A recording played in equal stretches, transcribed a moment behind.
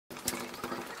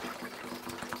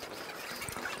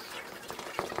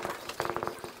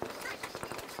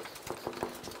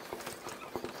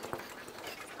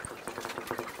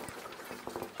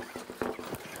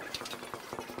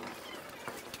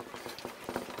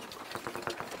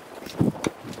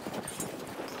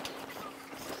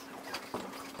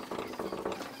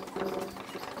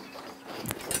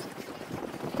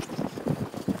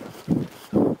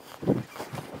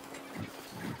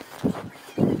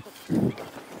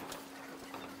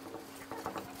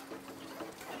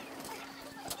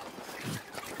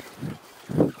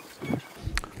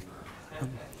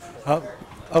Hello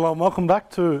and welcome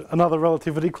back to another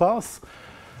relativity class.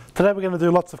 Today we're going to do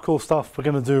lots of cool stuff. We're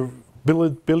going to do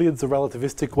billiards a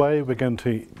relativistic way. We're going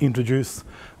to introduce a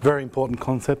very important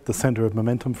concept, the centre of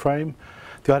momentum frame.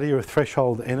 The idea of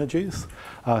threshold energies.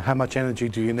 How much energy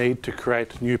do you need to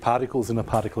create new particles in a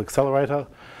particle accelerator?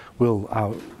 We'll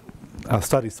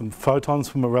study some photons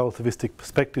from a relativistic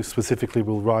perspective. Specifically,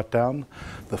 we'll write down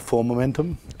the form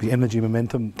momentum, the energy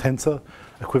momentum tensor,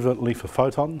 equivalently for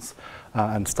photons,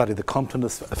 and study the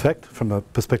Compton's effect from a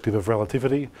perspective of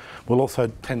relativity. We'll also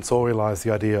tensorialize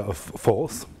the idea of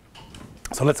force.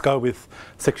 So let's go with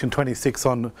section 26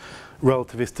 on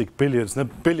relativistic billiards. Now,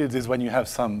 billiards is when you have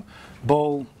some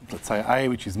ball, let's say A,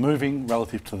 which is moving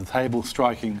relative to the table,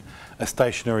 striking a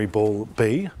stationary ball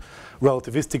B.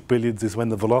 Relativistic billiards is when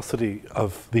the velocity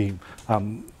of the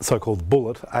so-called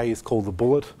bullet, A is called the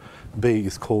bullet, B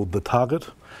is called the target.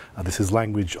 This is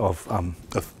language of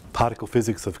particle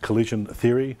physics, of collision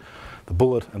theory, the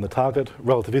bullet and the target.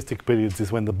 Relativistic billiards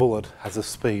is when the bullet has a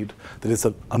speed that is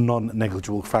a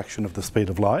non-negligible fraction of the speed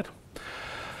of light.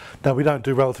 Now, we don't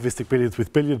do relativistic billiards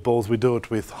with billiard balls, we do it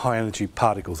with high energy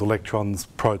particles, electrons,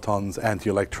 protons,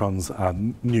 anti-electrons,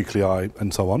 nuclei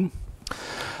and so on.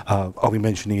 I'll be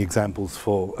mentioning examples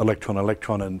for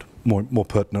electron-electron and more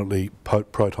pertinently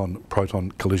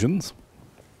proton-proton collisions.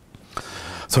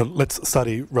 So let's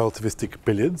study relativistic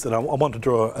billiards, and I want to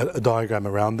draw a diagram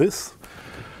around this.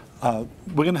 We're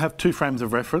going to have two frames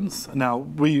of reference. Now,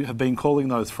 we have been calling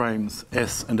those frames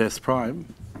S and S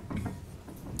prime.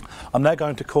 I'm now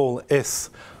going to call S,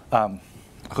 I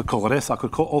could call it S, I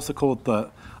could also call it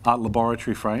the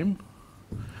laboratory frame.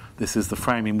 This is the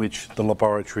frame in which the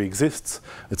laboratory exists.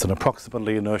 It's an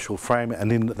approximately inertial frame,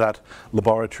 and in that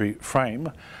laboratory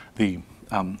frame, the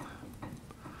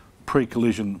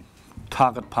pre-collision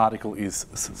target particle is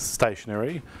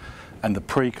stationary, and the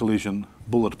pre-collision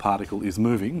bullet particle is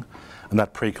moving, and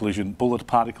that pre-collision bullet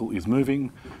particle is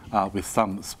moving with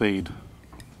some speed,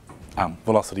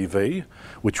 velocity v,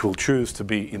 which we'll choose to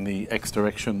be in the x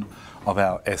direction of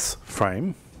our S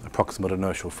frame, approximate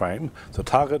inertial frame. So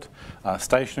target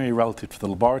stationary relative to the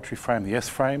laboratory frame, the S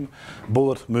frame,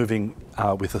 bullet moving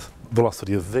with a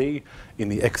velocity of v in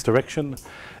the x direction,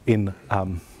 in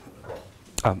the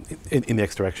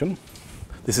x direction.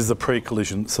 This is a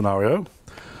pre-collision scenario.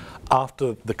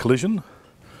 After the collision,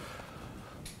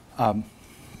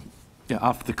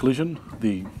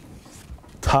 the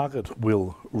target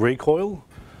will recoil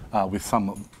with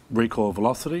some recoil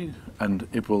velocity, and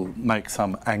it will make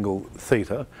some angle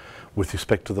theta with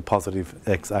respect to the positive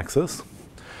x-axis.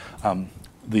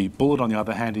 The bullet, on the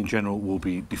other hand, in general, will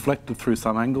be deflected through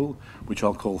some angle, which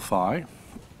I'll call phi.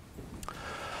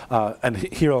 And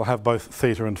here I'll have both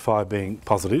theta and phi being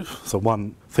positive. So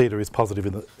one, theta is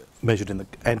positive measured in the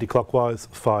anti-clockwise,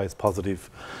 phi is positive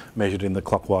measured in the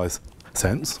clockwise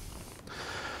sense.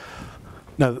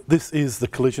 Now, this is the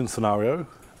collision scenario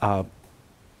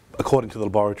according to the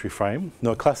laboratory frame.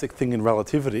 Now, a classic thing in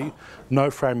relativity,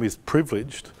 no frame is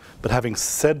privileged, but having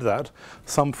said that,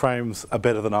 some frames are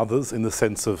better than others in the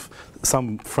sense of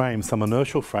some frames, some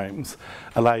inertial frames,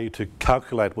 allow you to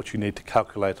calculate what you need to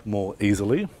calculate more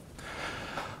easily.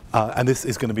 And this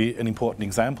is going to be an important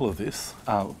example of this.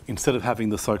 Instead of having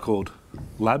the so-called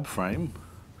lab frame,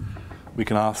 we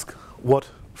can ask, what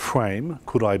frame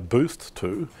could I boost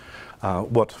to?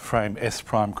 What frame S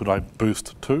prime could I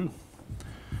boost to?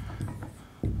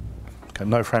 Okay,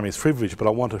 no frame is privileged, but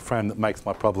I want a frame that makes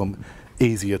my problem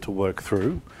easier to work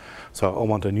through. So I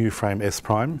want a new frame S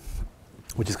prime,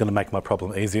 which is going to make my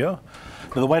problem easier.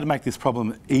 Now, the way to make this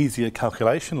problem easier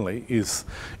calculationally is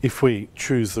if we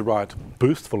choose the right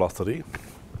boost velocity,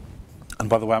 and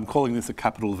by the way, I'm calling this a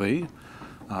capital V.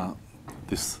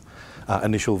 This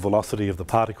initial velocity of the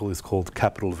particle is called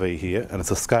capital V here, and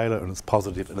it's a scalar and it's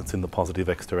positive and it's in the positive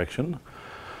x direction.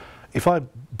 If I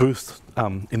boost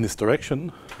in this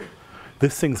direction,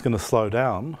 this thing's going to slow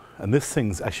down, and this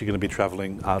thing's actually going to be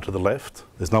travelling to the left.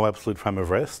 There's no absolute frame of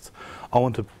rest. I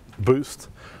want to boost,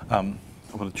 I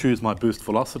want to choose my boost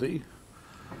velocity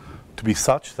to be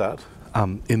such that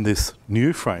in this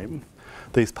new frame,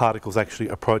 these particles actually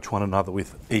approach one another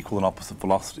with equal and opposite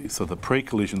velocities. So the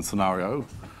pre-collision scenario,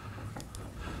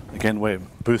 again, we're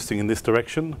boosting in this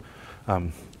direction,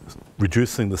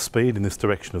 reducing the speed in this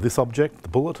direction of this object, the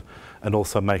bullet, and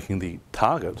also making the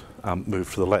target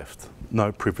move to the left.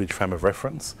 No privileged frame of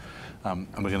reference. And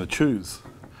we're going to choose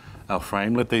our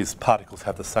frame. Let these particles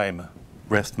have the same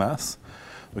rest mass.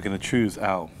 We're going to choose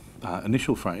our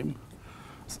initial frame.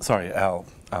 Sorry,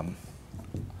 I'm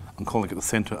calling it the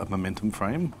centre of momentum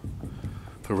frame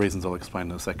for reasons I'll explain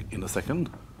in a second.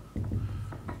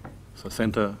 So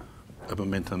centre of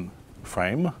momentum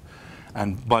frame,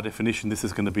 And by definition, this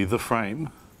is going to be the frame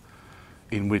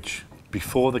in which,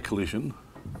 before the collision,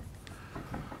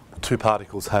 two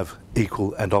particles have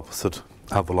equal and opposite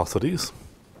velocities.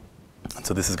 And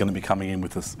so this is going to be coming in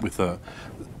with a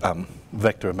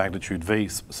vector of magnitude v,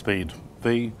 speed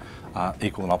v,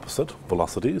 equal and opposite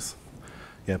velocities,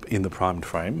 in the primed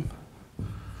frame.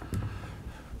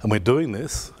 And we're doing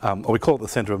this, or we call it the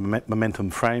centre of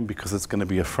momentum frame because it's going to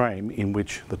be a frame in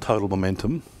which the total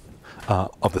momentum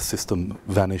of the system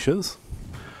vanishes.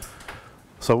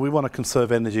 So we want to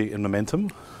conserve energy and momentum.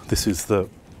 This is the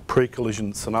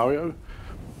pre-collision scenario.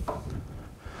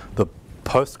 The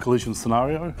post-collision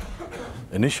scenario,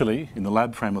 initially in the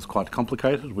lab frame, was quite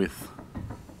complicated with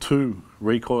two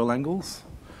recoil angles.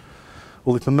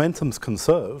 Well, if momentum's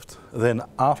conserved, then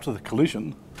after the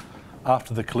collision,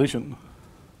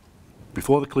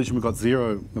 before the collision we've got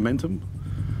zero momentum.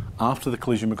 After the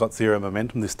collision we've got zero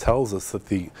momentum. This tells us that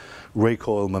the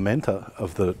recoil momenta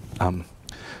of the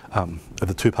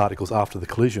two particles after the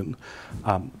collision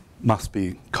must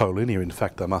be collinear. In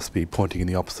fact, they must be pointing in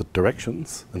the opposite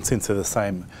directions. And since they're the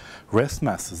same rest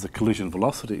masses, the collision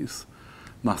velocities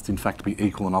must in fact be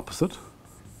equal and opposite.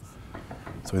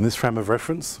 So in this frame of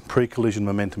reference, pre-collision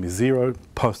momentum is zero,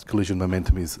 post-collision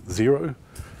momentum is zero.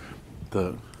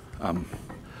 The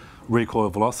recoil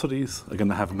velocities are going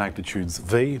to have magnitudes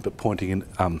v, but pointing in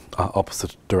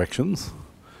opposite directions.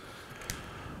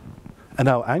 And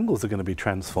our angles are going to be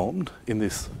transformed in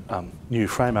this new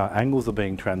frame. Our angles are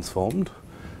being transformed.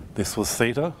 This was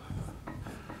theta.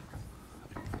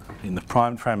 In the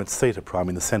primed frame, it's theta prime.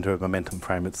 In the centre of momentum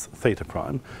frame, it's theta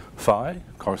prime. Phi,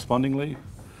 correspondingly,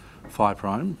 phi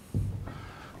prime.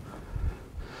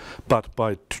 But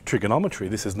by trigonometry,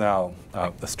 this is now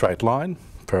a straight line.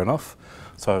 Fair enough.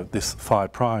 So this phi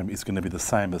prime is going to be the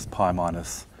same as pi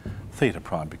minus theta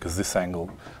prime, because this angle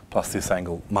plus this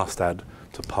angle must add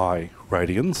to pi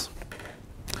radians.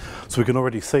 So we can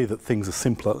already see that things are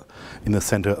simpler in the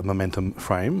centre of momentum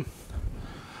frame.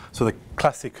 So the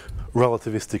classic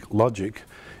relativistic logic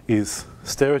is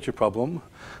stare at your problem,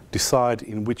 decide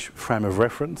in which frame of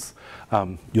reference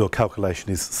your calculation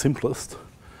is simplest,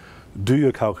 do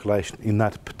your calculation in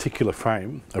that particular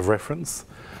frame of reference,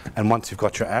 and once you've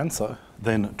got your answer,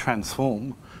 then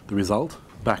transform the result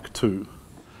back to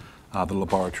the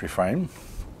laboratory frame.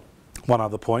 One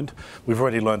other point, we've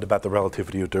already learned about the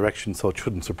relativity of direction, so it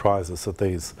shouldn't surprise us that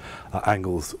these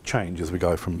angles change as we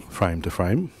go from frame to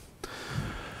frame.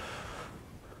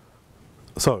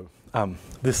 So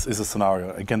this is a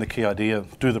scenario. Again, the key idea,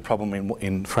 do the problem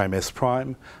in frame S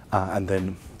prime and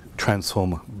then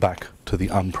transform back to the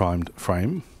unprimed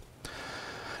frame.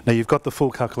 Now you've got the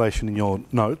full calculation in your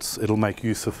notes. It'll make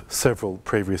use of several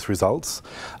previous results,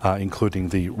 including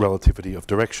the relativity of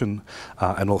direction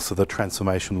and also the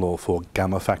transformation law for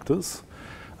gamma factors.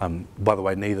 By the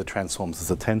way, neither transforms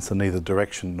as a tensor, neither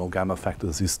direction nor gamma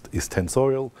factors is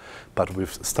tensorial, but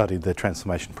we've studied their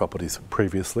transformation properties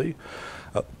previously.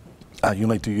 You'll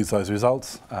need to use those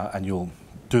results and you'll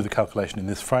do the calculation in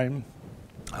this frame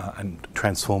and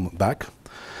transform back.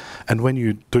 And when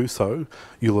you do so,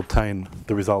 you'll obtain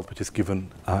the result which is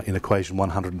given in equation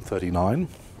 139,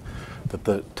 that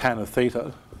the tan of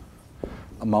theta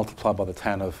multiplied by the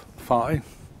tan of phi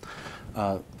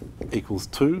equals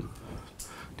 2,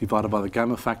 divided by the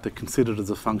gamma factor considered as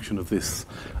a function of this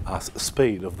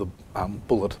speed of the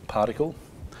bullet particle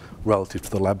relative to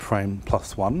the lab frame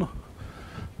plus 1.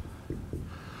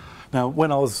 Now,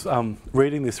 when I was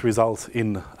reading this result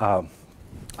in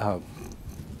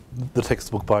the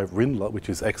textbook by Rindler, which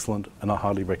is excellent and I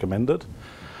highly recommend it,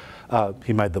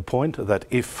 he made the point that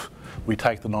if we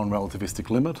take the non-relativistic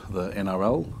limit, the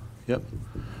NRL,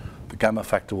 the gamma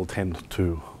factor will tend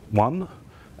to 1,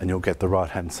 and you'll get the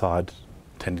right-hand side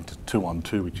tending to 2 on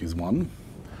 2, which is 1.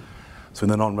 So in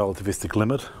the non-relativistic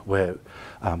limit, where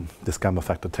this gamma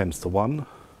factor tends to 1,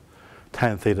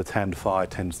 tan theta tan phi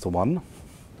tends to 1.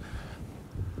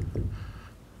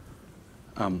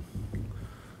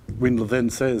 Rindler then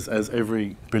says, as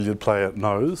every billiard player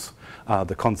knows,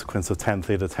 the consequence of tan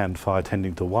theta tan phi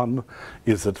tending to 1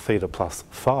 is that theta plus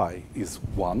phi is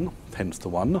 1, tends to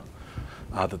 1,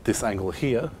 that this angle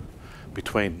here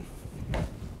between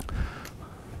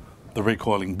the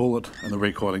recoiling bullet and the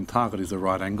recoiling target is a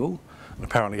right angle. And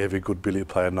apparently every good billiard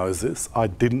player knows this. I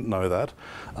didn't know that.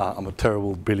 I'm a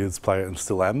terrible billiards player and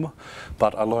still am.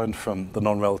 But I learned from the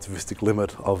non-relativistic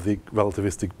limit of the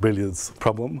relativistic billiards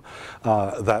problem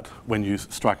that when you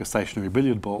strike a stationary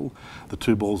billiard ball, the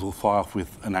two balls will fly off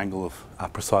with an angle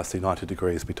of precisely 90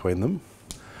 degrees between them.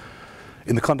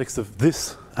 In the context of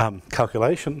this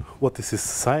calculation, what this is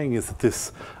saying is that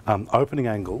this opening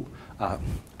angle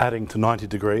adding to 90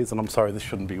 degrees, and I'm sorry, this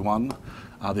shouldn't be 1,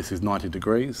 this is 90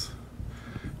 degrees.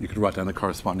 You could write down the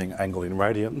corresponding angle in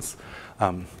radians.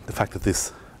 The fact that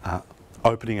this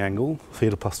opening angle,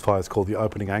 theta plus phi is called the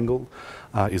opening angle,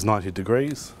 is 90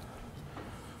 degrees,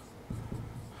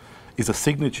 is a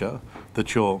signature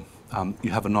that you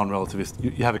have a non-relativist,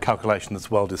 you have a calculation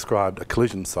that's well described, a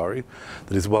collision, sorry,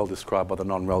 that is well described by the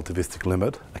non-relativistic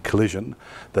limit, a collision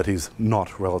that is not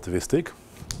relativistic.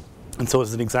 And so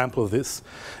as an example of this,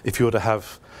 if you were to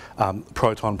have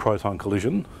proton-proton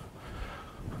collision,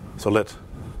 so let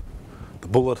the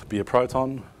bullet be a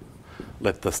proton,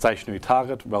 let the stationary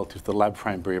target relative to the lab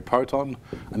frame be a proton,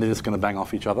 and they're just going to bang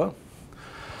off each other.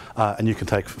 And you can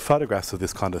take photographs of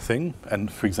this kind of thing.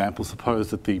 And for example, suppose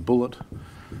that the bullet,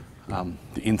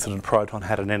 the incident proton,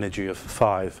 had an energy of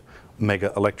 5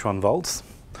 mega electron volts.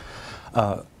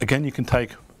 Again, you can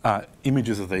take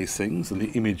images of these things, and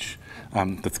the image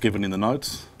that's given in the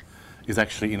notes is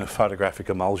actually in a photographic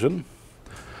emulsion.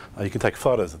 You can take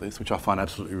photos of this, which I find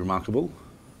absolutely remarkable.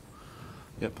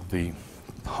 Yep, the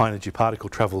high energy particle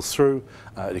travels through,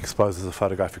 it exposes a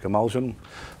photographic emulsion.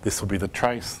 This will be the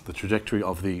trace, the trajectory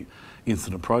of the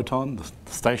incident proton. The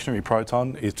stationary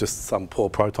proton is just some poor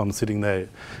proton sitting there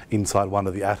inside one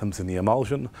of the atoms in the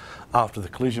emulsion. After the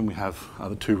collision, we have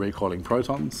the 2 recoiling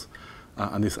protons,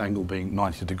 and this angle being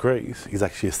 90 degrees is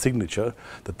actually a signature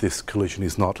that this collision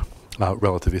is not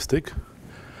relativistic.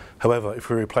 However, if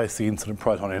we replace the incident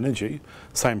proton energy,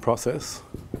 same process,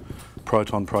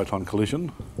 proton-proton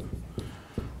collision,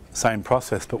 same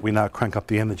process, but we now crank up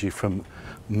the energy from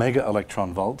mega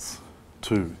electron volts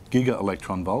to giga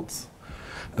electron volts.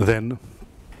 Then,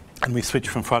 and we switch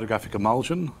from photographic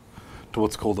emulsion to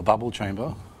what's called the bubble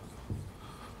chamber.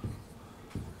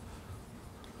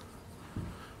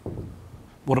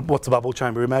 What's a bubble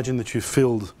chamber? Imagine that you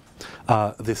filled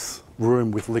this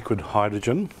room with liquid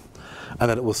hydrogen and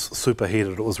that it was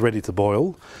superheated, it was ready to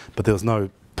boil, but there was no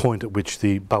point at which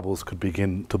the bubbles could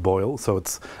begin to boil, so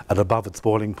it's at above its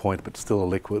boiling point but still a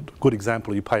liquid. Good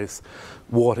example, you place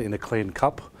water in a clean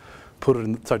cup, put it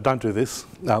in, so don't do this,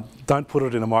 don't put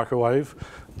it in a microwave,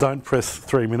 don't press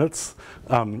 3 minutes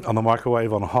on the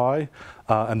microwave on high,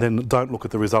 and then don't look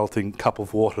at the resulting cup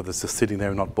of water that's just sitting there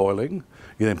and not boiling.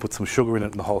 You then put some sugar in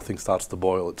it and the whole thing starts to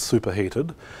boil. It's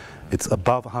superheated. It's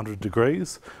above 100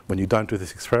 degrees when you don't do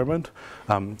this experiment,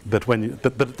 but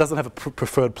it doesn't have a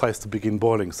preferred place to begin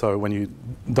boiling. So when you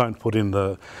don't put in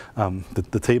the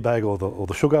tea bag or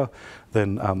the sugar,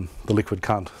 then the liquid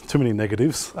can't. Too many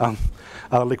negatives.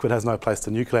 The liquid has no place to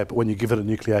nucleate, but when you give it a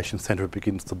nucleation centre, it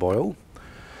begins to boil.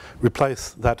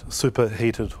 Replace that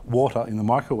superheated water in the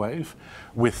microwave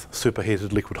with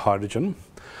superheated liquid hydrogen.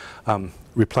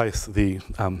 Replace the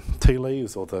tea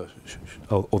leaves or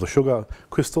the sugar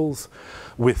crystals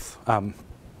with a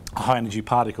high energy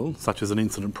particle, such as an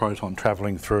incident proton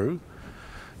travelling through.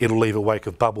 It'll leave a wake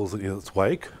of bubbles in its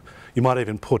wake. You might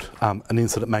even put an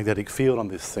incident magnetic field on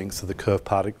this thing, so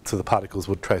the particles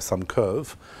would trace some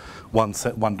curve,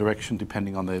 one direction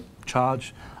depending on their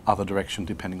charge, other direction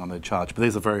depending on their charge. But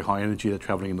these are very high energy, they're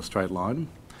travelling in a straight line.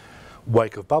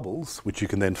 Wake of bubbles, which you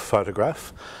can then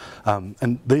photograph.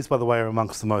 And these, by the way, are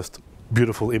amongst the most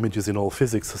beautiful images in all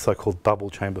physics, the so-called bubble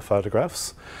chamber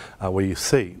photographs, where you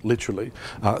see, literally,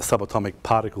 subatomic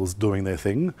particles doing their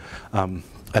thing.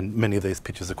 And many of these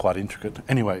pictures are quite intricate.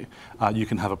 Anyway, you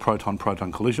can have a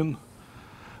proton-proton collision.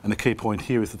 And the key point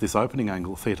here is that this opening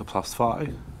angle, theta plus phi,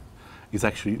 is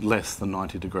actually less than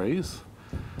 90 degrees.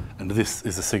 And this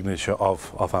is a signature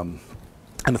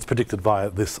and it's predicted via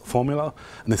this formula,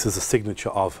 and this is a signature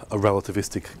of a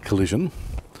relativistic collision.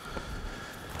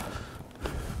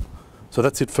 So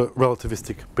that's it for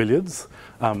relativistic billiards.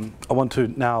 I want to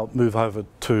now move over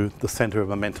to the centre of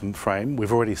momentum frame.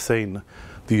 We've already seen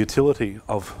the utility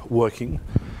of working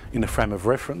in a frame of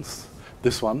reference,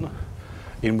 this one,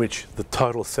 in which the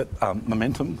total set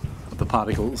momentum of the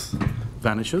particles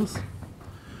vanishes.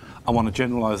 I want to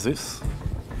generalise this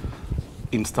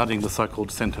in studying the so-called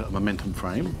centre of momentum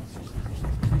frame,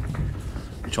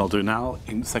 which I'll do now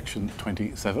in section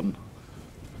 27.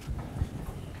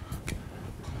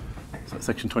 So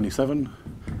section 27,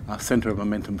 centre of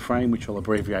momentum frame, which I'll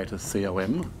abbreviate as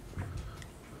COM.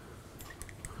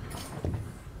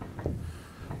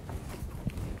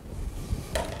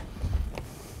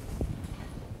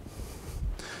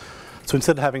 So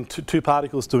instead of having two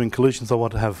particles doing collisions, I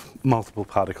want to have multiple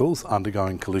particles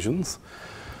undergoing collisions.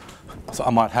 So I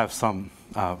might have some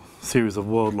series of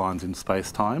world lines in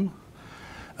space-time.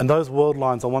 And those world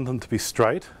lines, I want them to be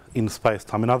straight in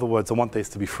space-time. In other words, I want these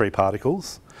to be free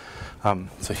particles.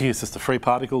 So here's just a free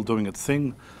particle doing its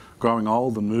thing, growing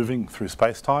old and moving through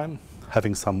space-time,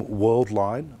 having some world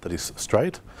line that is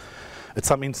straight. At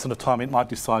some instant of time, it might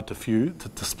decide to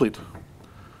split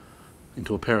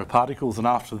into a pair of particles, and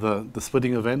after the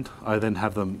splitting event, I then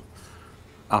have them,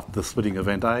 after the splitting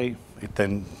event A, it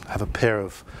then have a pair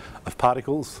of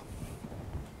particles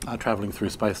travelling through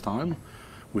space-time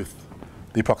with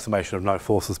the approximation of no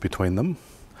forces between them.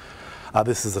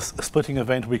 This is a splitting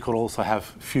event. We could also have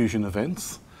fusion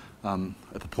events. At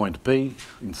the point B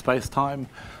in space-time,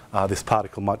 this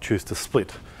particle might choose to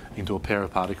split into a pair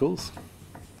of particles.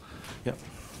 Yep.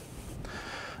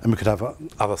 And we could have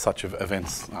other such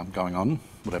events going on,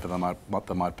 what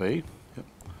they might be. Yep.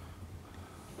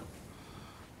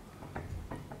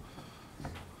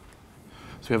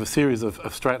 So we have a series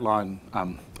of straight line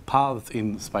paths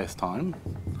in space-time.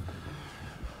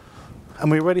 And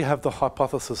we already have the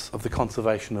hypothesis of the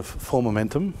conservation of form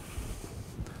momentum.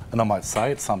 And I might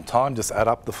say at some time, just add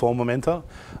up the form momenta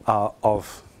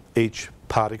of each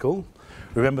particle.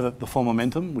 Remember that the form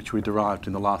momentum, which we derived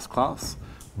in the last class,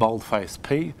 boldface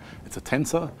P, it's a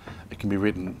tensor. It can be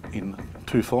written in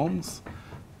two forms.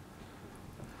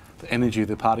 The energy of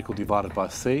the particle divided by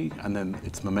C, and then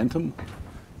its momentum,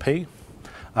 P.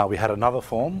 We had another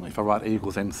form. If I write E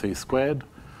equals mc squared,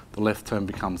 the left term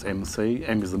becomes mc.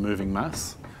 M is the moving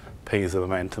mass. P is the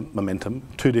momentum.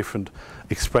 Two different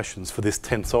expressions for this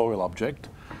tensorial object,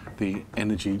 the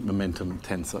energy momentum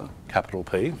tensor, capital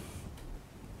P.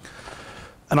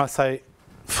 And I say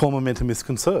form momentum is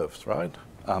conserved, right?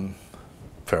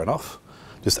 Fair enough.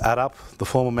 Just add up the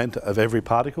form momenta of every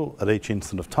particle at each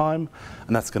instant of time,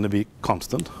 and that's going to be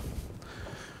constant.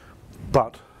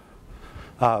 But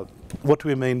what do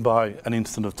we mean by an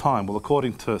instant of time? Well,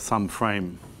 according to some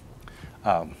frame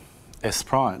S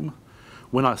prime,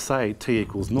 when I say t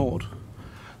equals naught,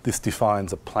 this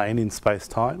defines a plane in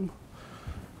space-time.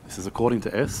 This is according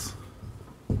to S.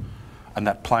 And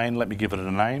that plane, let me give it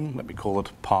a name, let me call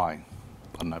it pi.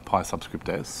 I don't know, pi subscript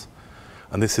S.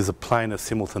 And this is a plane of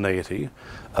simultaneity,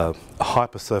 a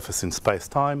hypersurface in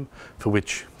space-time for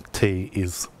which t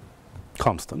is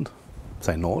constant,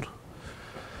 say naught.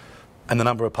 And the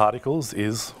number of particles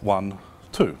is 1,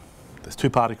 2. There's two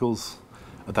particles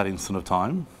at that instant of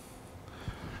time.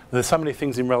 There's so many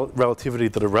things in relativity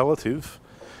that are relative.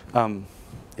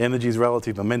 Energy is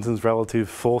relative, momentum is relative,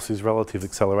 force is relative,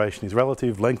 acceleration is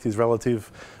relative, length is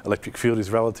relative, electric field is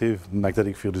relative,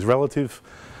 magnetic field is relative.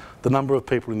 The number of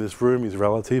people in this room is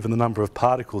relative, and the number of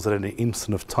particles at any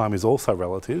instant of time is also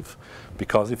relative,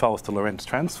 because if I was to Lorentz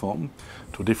transform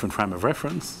to a different frame of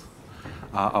reference,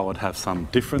 I would have some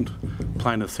different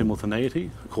plane of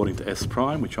simultaneity according to S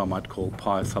prime, which I might call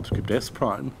pi subscript S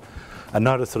prime. And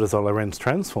notice that as I Lorentz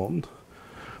transformed,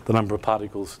 the number of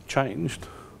particles changed.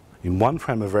 In one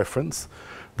frame of reference,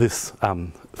 this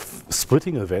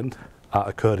splitting event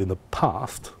occurred in the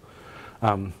past,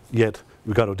 yet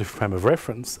we go to a different frame of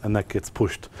reference and that gets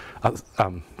pushed.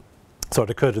 So it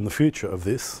occurred in the future of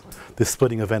this. This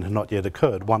splitting event had not yet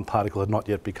occurred. One particle had not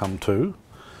yet become two.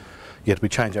 Yet we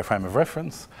change our frame of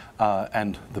reference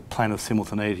and the plane of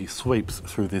simultaneity sweeps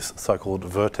through this so-called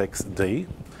vertex D.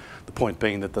 The point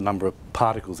being that the number of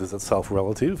particles is itself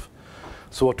relative.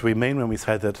 So what do we mean when we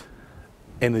say that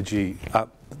energy,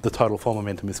 the total form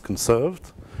momentum is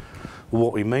conserved? Well,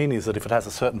 what we mean is that if it has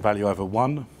a certain value over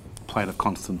one plane of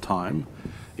constant time,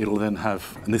 it'll then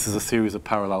have, and this is a series of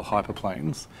parallel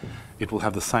hyperplanes, it will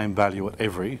have the same value at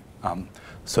every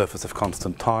surface of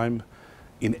constant time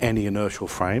in any inertial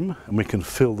frame, and we can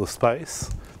fill the space.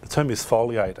 The term is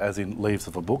foliate, as in leaves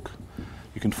of a book.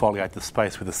 You can foliate the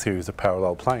space with a series of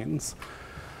parallel planes.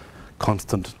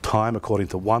 Constant time according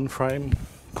to one frame,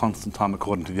 constant time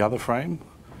according to the other frame.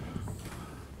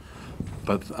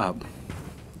 But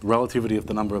relativity of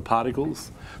the number of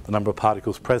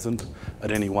particles present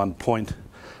at any one point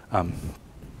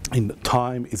in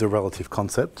time is a relative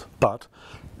concept, but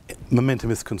momentum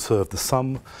is conserved. The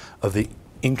sum of the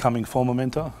incoming form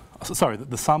momenta,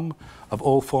 the sum of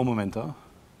all form momenta,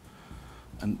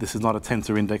 and this is not a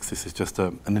tensor index, this is just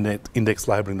an index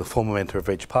labelling the form momenta of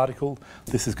each particle.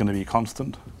 This is going to be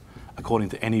constant according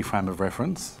to any frame of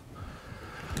reference.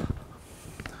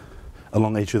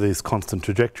 Along each of these constant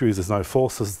trajectories, there's no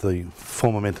forces, the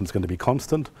form momentum is going to be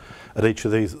constant. At each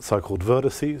of these so-called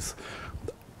vertices,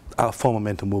 our form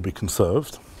momentum will be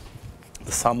conserved.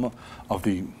 The sum of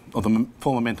the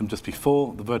form momentum just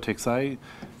before the vertex A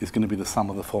is going to be the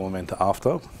sum of the form momenta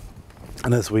after.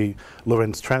 And as we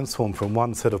Lorentz transform from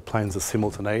one set of planes of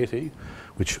simultaneity,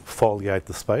 which foliate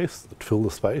the space, that fill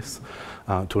the space,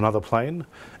 to another plane.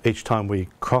 Each time we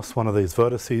cross one of these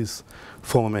vertices,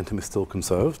 form momentum is still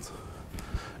conserved.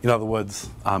 In other words,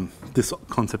 this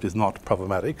concept is not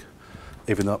problematic,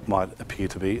 even though it might appear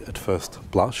to be at first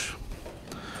blush.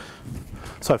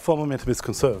 So form momentum is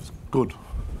conserved. Good.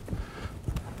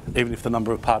 Even if the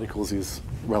number of particles is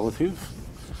relative.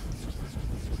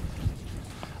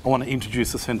 I want to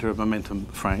introduce the centre of momentum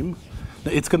frame.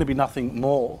 Now, it's going to be nothing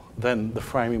more than the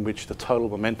frame in which the total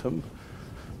momentum,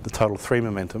 the total 3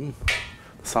 momentum,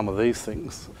 the sum of these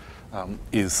things,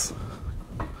 is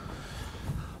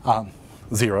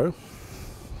 0.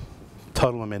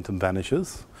 Total momentum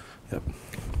vanishes. Yep.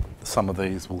 The sum of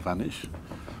these will vanish.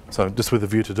 So just with a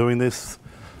view to doing this,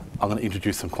 I'm going to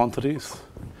introduce some quantities.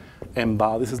 M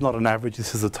bar, this is not an average,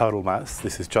 this is a total mass.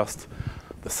 This is just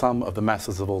the sum of the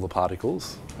masses of all the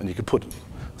particles. And you could put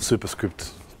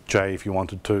superscript J if you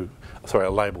wanted to, sorry,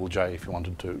 a label J if you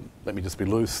wanted to. Let me just be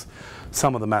loose.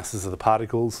 Sum of the masses of the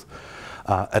particles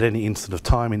at any instant of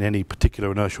time in any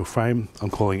particular inertial frame, I'm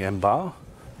calling M bar.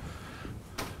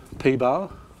 P bar,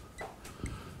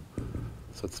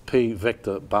 so it's P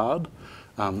vector barred,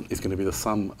 is going to be the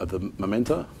sum of the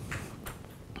momenta.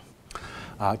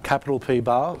 Capital P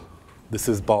bar, this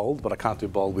is bold, but I can't do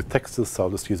bold with textures, so I'll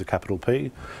just use a capital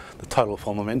P. The total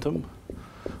form momentum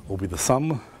will be the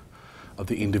sum of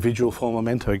the individual form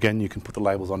momenta. Again, you can put the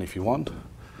labels on if you want,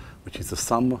 which is the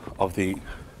sum of the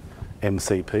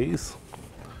MCPs.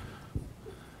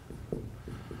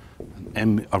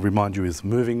 And M, I remind you, is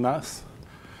moving mass.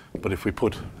 But if we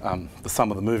put the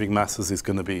sum of the moving masses is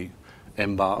going to be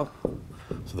M bar.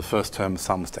 So the first term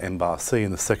sums to M bar C,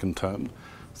 and the second term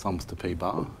sums to P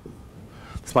bar.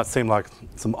 This might seem like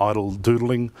some idle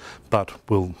doodling, but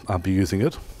we'll be using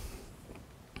it.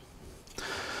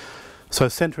 So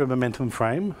centre of momentum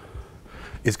frame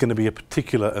is going to be a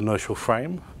particular inertial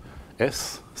frame,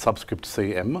 S, subscript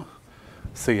Cm.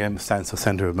 Cm stands for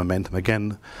centre of momentum.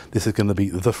 Again, this is going to be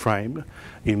the frame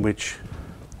in which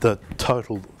the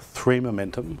total 3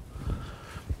 momentum,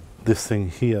 this thing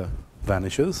here,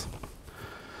 vanishes.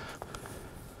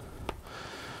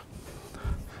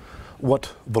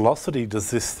 What velocity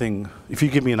does this thing, if you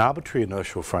give me an arbitrary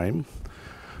inertial frame,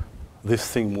 this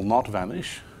thing will not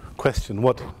vanish. Question,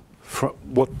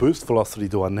 what boost velocity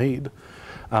do I need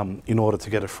in order to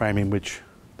get a frame in which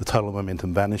the total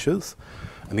momentum vanishes?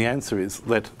 And the answer is,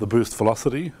 let the boost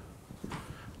velocity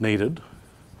needed,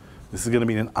 this is going to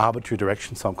be in an arbitrary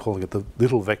direction, so I'm calling it the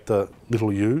little vector,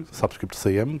 little u, subscript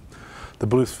Cm. The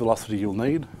boost velocity you'll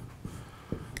need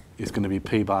is going to be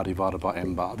P bar divided by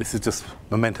M bar. This is just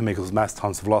momentum equals mass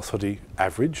times velocity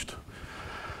averaged,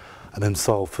 and then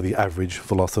solve for the average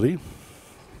velocity.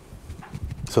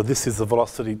 So this is the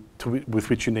velocity with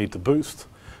which you need to boost.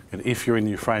 And if you're in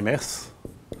your frame S,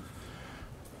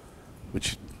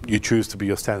 which you choose to be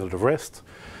your standard of rest,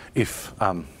 if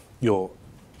your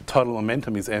total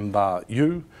momentum is M bar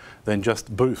U, then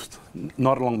just boost,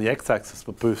 not along the x-axis,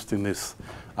 but boost in this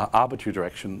arbitrary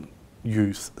direction, U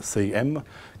Cm,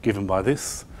 given by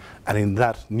this. And in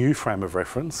that new frame of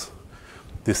reference,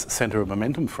 this centre of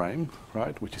momentum frame,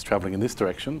 right, which is travelling in this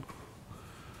direction,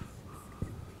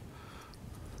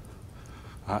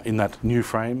 in that new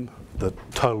frame, the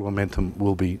total momentum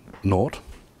will be 0.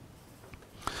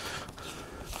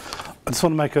 I just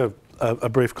want to make a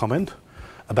brief comment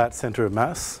about centre of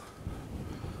mass.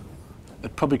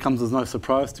 It probably comes as no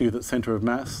surprise to you that centre of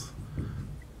mass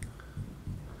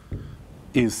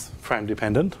is frame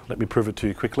dependent. Let me prove it to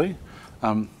you quickly.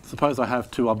 Suppose I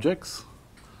have 2 objects,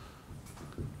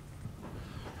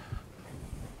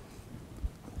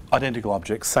 identical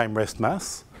objects, same rest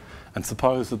mass, and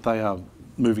suppose that they are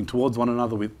moving towards one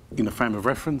another in a frame of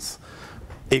reference,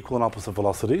 equal and opposite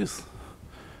velocities.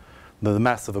 The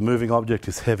mass of a moving object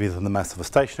is heavier than the mass of a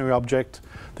stationary object.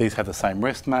 These have the same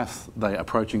rest mass. They are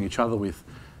approaching each other with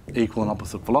equal and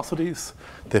opposite velocities.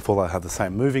 Therefore, they have the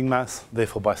same moving mass.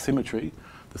 Therefore, by symmetry,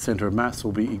 the centre of mass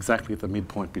will be exactly at the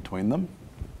midpoint between them.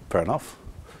 Fair enough.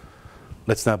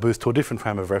 Let's now boost to a different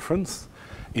frame of reference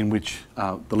in which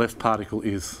the left particle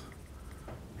is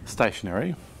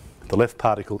stationary. The left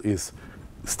particle is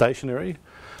stationary.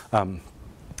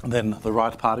 Then the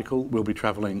right particle will be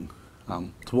travelling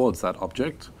towards that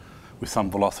object with some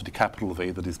velocity capital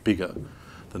V that is bigger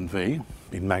than V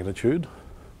in magnitude.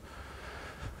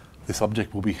 This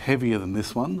object will be heavier than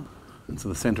this one, and so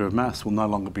the centre of mass will no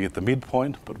longer be at the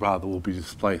midpoint, but rather will be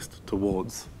displaced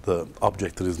towards the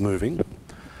object that is moving,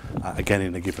 again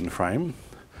in a given frame.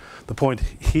 The point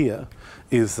here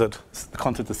is that the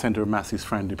concept of centre of mass is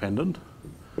frame dependent.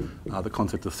 The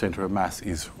concept of centre of mass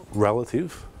is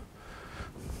relative,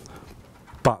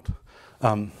 but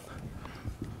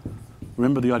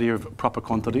Remember the idea of proper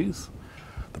quantities?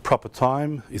 The proper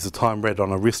time is the time read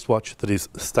on a wristwatch that is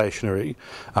stationary,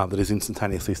 that is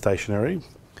instantaneously stationary.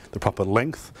 The proper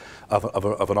length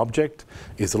of an object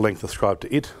is the length ascribed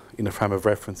to it in a frame of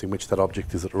reference in which that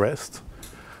object is at rest.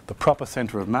 The proper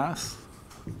centre of mass,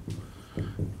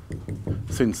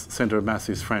 since centre of mass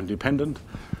is frame dependent,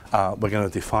 we're going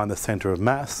to define the centre of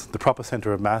mass, the proper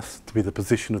centre of mass to be the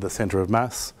position of the centre of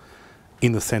mass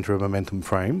in the centre of momentum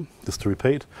frame. Just to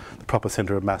repeat, the proper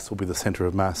centre of mass will be the centre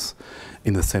of mass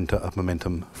in the centre of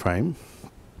momentum frame.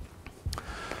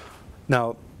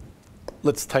 Now,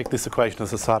 let's take this equation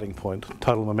as a starting point.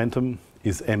 Total momentum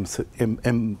is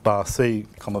m bar c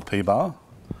comma p bar.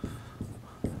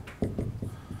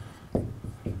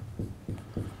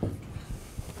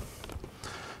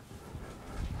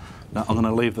 Now I'm going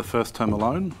to leave the first term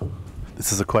alone.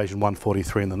 This is equation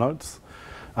 143 in the notes.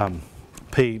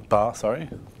 P bar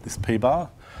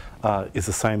is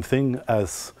the same thing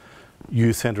as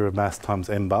U centre of mass times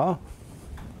m bar.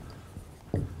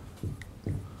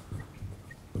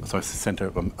 So it's the centre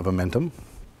of momentum.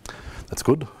 That's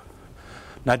good.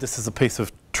 Now just as a piece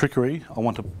of trickery, I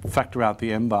want to factor out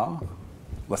the m bar. Well,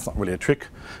 that's not really a trick,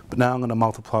 but now I'm going to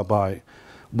multiply by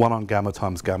 1 on gamma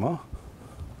times gamma.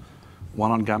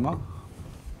 1 on gamma.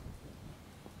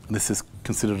 And this is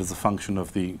considered as a function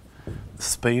of the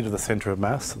speed of the centre of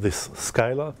mass. This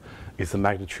scalar is the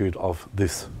magnitude of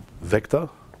this vector.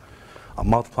 I'm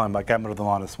multiplying by gamma to the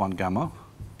minus 1 gamma.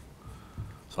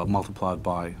 So I've multiplied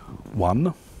by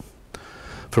 1.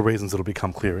 For reasons that will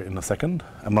become clearer in a second.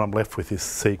 And what I'm left with is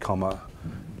C comma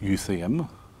UCM.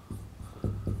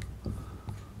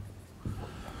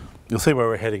 You'll see where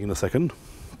we're heading in a second.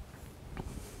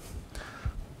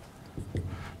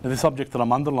 Now this object that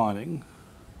I'm underlining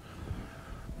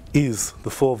is the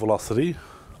fall velocity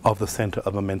of the centre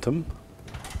of momentum,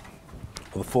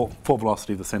 or the fall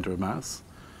velocity of the centre of mass.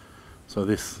 So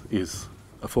this is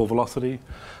a fall velocity.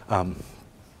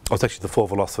 It's actually the fall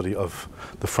velocity of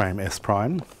the frame S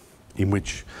prime, in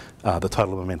which the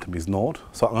total momentum is naught.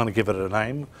 So I'm going to give it a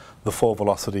name, the fall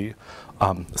velocity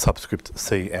subscript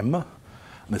Cm. And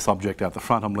this object out the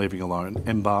front I'm leaving alone,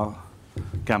 m bar,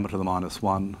 gamma to the minus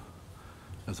 1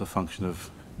 as a function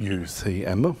of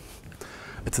UCm.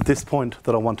 It's at this point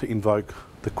that I want to invoke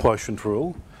the quotient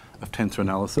rule of tensor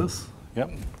analysis. Yep.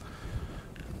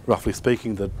 Roughly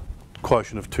speaking, the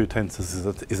quotient of two tensors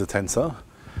is a tensor.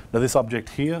 Now this object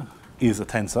here is a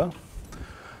tensor.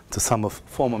 It's a sum of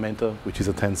four momenta, which is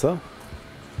a tensor.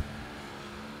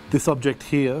 This object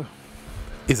here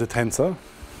is a tensor.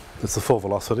 That's the fall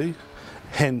velocity.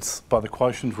 Hence, by the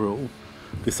quotient rule,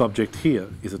 this object here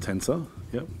is a tensor.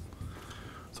 Yep.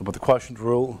 So by the quotient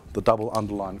rule, the double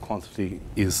underlying quantity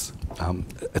is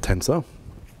a tensor.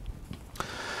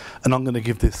 And I'm going to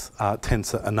give this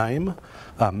tensor a name,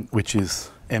 which is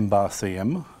m bar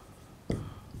Cm,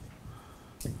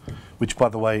 which, by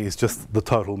the way, is just the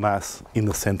total mass in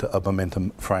the centre of momentum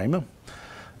frame.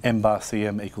 M bar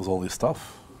Cm equals all this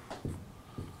stuff.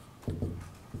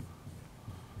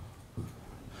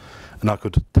 And I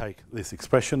could take this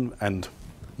expression and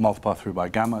multiply through by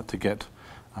gamma to get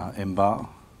m bar,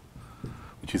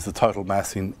 which is the total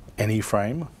mass in any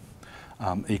frame,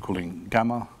 equaling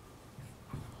gamma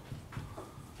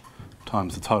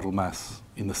times the total mass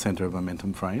in the centre of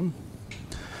momentum frame.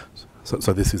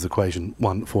 So this is equation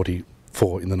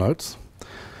 144 in the notes.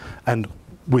 And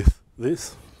with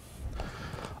this,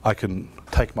 I can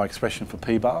take my expression for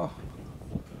p bar,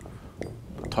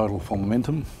 total for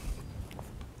momentum,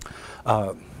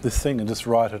 this thing, and just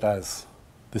write it as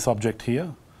this object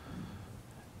here,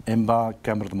 m bar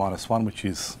gamma to the minus 1, which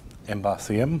is m bar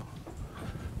Cm,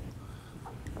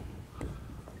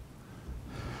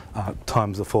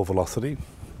 times the fall velocity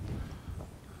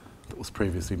that was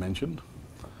previously mentioned.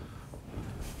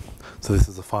 So this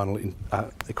is the final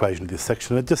equation of this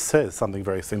section. It just says something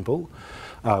very simple,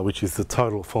 which is the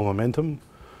total for momentum.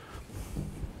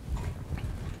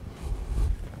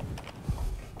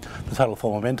 The total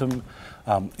for momentum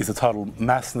is the total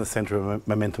mass in the centre of a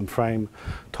momentum frame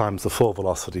times the fall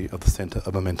velocity of the centre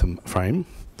of momentum frame.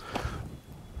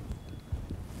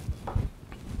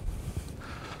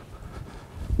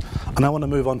 And I want to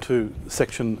move on to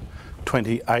section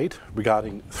 28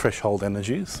 regarding threshold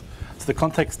energies. So the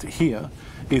context here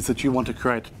is that you want to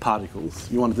create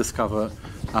particles. You want to discover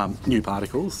new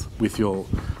particles with your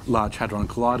Large Hadron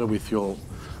Collider, with your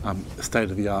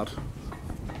state-of-the-art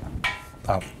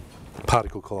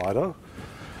particle collider.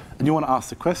 And you want to ask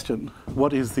the question,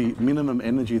 what is the minimum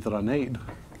energy that I need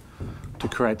to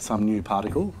create some new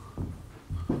particle?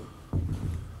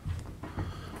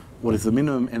 What is the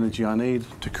minimum energy I need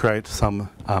to create some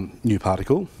new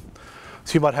particle?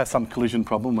 So you might have some collision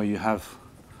problem where you have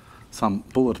some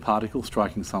bullet particle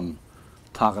striking some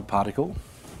target particle.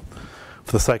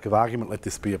 For the sake of argument, let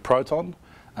this be a proton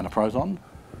and a proton.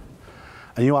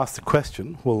 And you ask the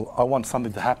question, well, I want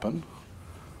something to happen,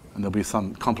 and there'll be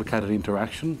some complicated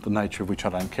interaction, the nature of which I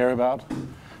don't care about,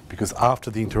 because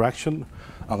after the interaction,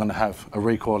 I'm going to have a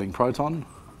recoiling proton,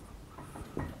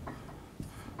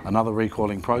 another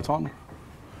recoiling proton.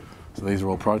 So these are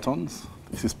all protons.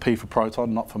 This is P for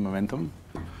proton, not for momentum.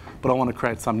 But I want to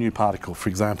create some new particle, for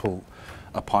example,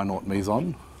 a pi naught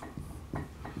meson,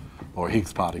 or a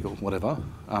Higgs particle, whatever.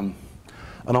 And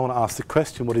I want to ask the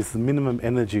question, what is the minimum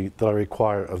energy that I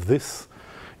require of this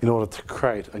in order to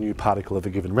create a new particle of a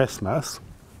given rest mass?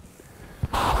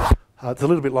 It's a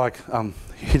little bit like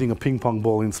hitting a ping pong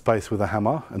ball in space with a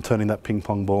hammer and turning that ping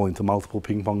pong ball into multiple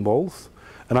ping pong balls.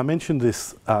 And I mentioned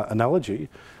this analogy,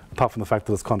 apart from the fact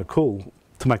that it's kind of cool,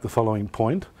 to make the following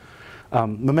point.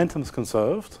 Momentum's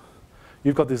conserved.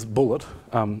 You've got this bullet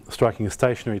striking a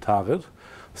stationary target,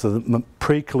 so the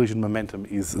pre-collision momentum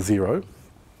is 0.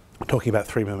 I'm talking about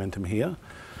 3 momentum here.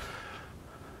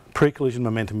 Pre-collision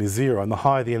momentum is 0, and the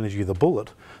higher the energy of the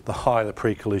bullet, the higher the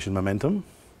pre-collision momentum.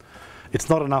 It's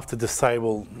not enough to just say,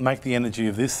 well, make the energy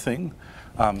of this thing,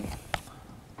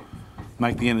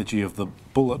 make the energy of the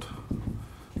bullet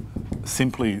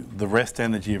simply the rest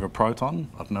energy of a proton,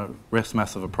 I don't know, rest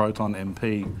mass of a proton,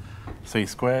 mp c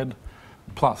squared,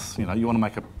 plus, you want to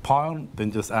make a pion,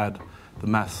 then just add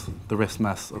the rest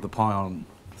mass of the pion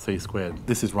c squared.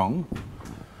 This is wrong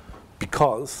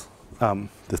because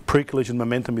the pre-collision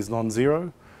momentum is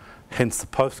non-zero, hence the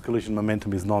post-collision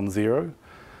momentum is non-zero,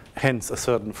 hence a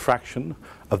certain fraction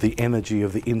of the energy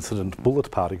of the incident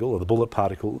bullet particle, or the bullet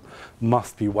particle,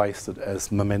 must be wasted as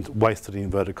wasted in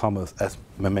inverted commas as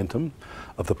momentum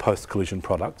of the post-collision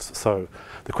products. So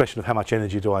the question of how much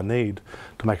energy do I need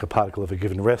to make a particle of a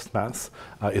given rest mass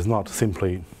is not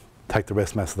simply take the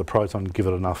rest mass of the proton, give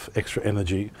it enough extra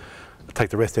energy, take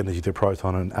the rest energy of the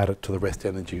proton and add it to the rest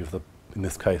energy of the, in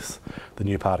this case, the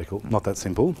new particle. Not that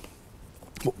simple.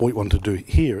 What we want to do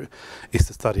here is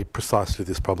to study precisely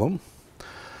this problem.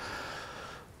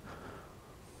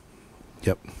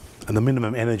 Yep. And the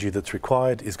minimum energy that's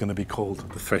required is going to be called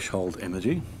the threshold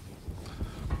energy.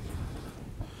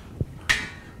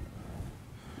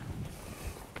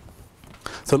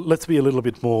 So let's be a little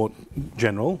bit more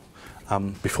general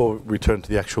before we return to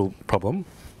the actual problem.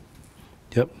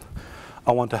 Yep.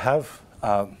 I want to have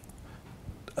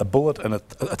a bullet and a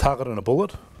target and a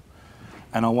bullet,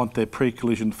 and I want their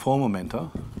pre-collision form momenta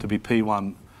to be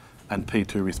P1 and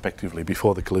P2 respectively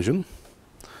before the collision.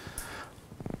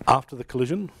 After the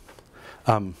collision,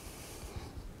 this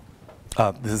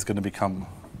is going to become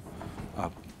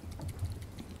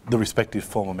the respective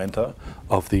form momenta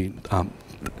of the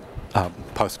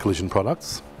post-collision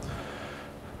products.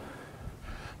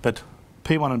 But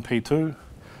P1 and P2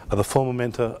 are the form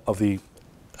momenta of the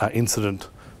incident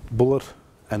bullet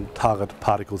and target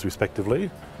particles respectively.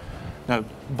 Now,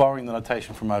 borrowing the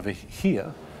notation from over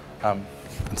here, and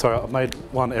sorry, I've made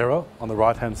one error on the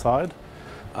right-hand side.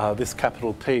 This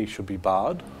capital P should be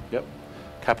barred. Yep.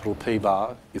 Capital P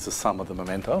bar is the sum of the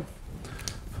momenta.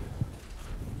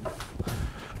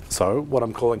 So what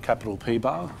I'm calling capital P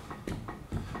bar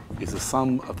is the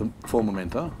sum of the form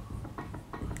momenta.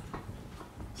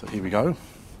 So here we go.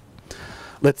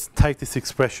 Let's take this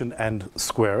expression and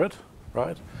square it,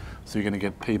 right? So you're going to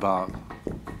get P bar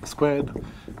squared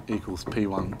equals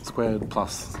P1 squared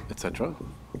plus etc.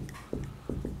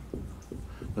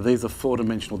 Now these are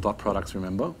 4-dimensional dot products,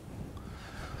 remember.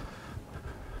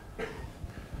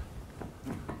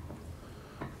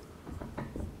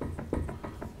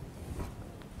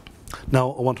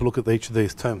 Now I want to look at each of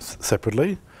these terms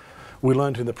separately. We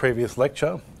learned in the previous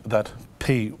lecture that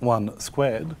P1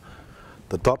 squared,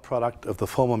 the dot product of the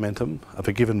form momentum of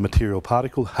a given material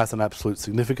particle, has an absolute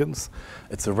significance.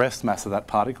 It's the rest mass of that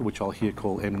particle, which I'll here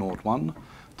call m01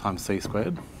 times c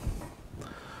squared.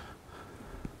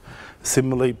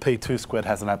 Similarly, P2 squared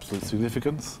has an absolute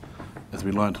significance. As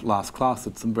we learned last class,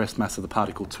 it's the rest mass of the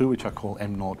particle 2, which I call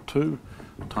m02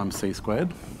 times c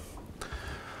squared.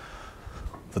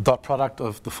 The dot product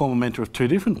of the form momenta of two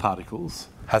different particles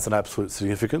has an absolute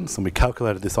significance, and we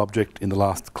calculated this object in the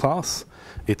last class.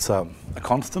 It's a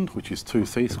constant, which is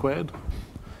 2c squared,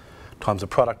 times the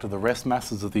product of the rest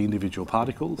masses of the individual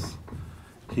particles,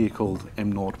 here called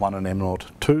m01 and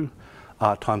m02,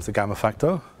 times the gamma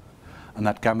factor. And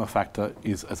that gamma factor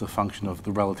is as a function of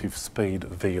the relative speed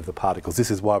v of the particles.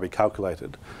 This is why we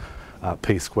calculated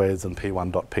p squareds and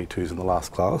p1 dot p2s in the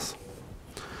last class.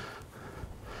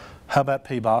 How about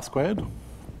p bar squared?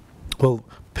 Well,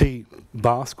 p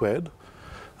bar squared,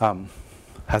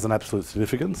 has an absolute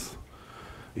significance.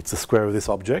 It's the square of this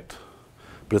object,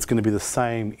 but it's going to be the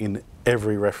same in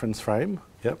every reference frame.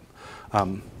 Yep.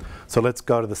 So let's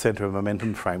go to the centre of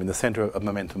momentum frame. In the centre of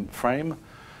momentum frame,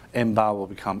 m bar will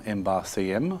become m bar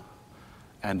cm,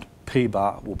 and p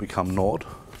bar will become naught.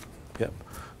 Yep.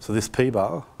 So this p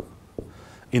bar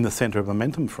in the centre of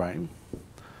momentum frame,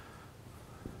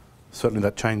 certainly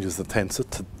that changes the tensor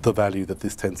to the value that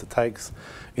this tensor takes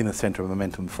in the centre of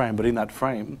momentum frame. But in that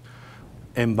frame,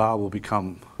 m bar will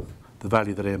become the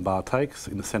value that m bar takes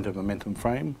in the centre of momentum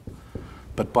frame.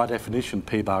 But by definition,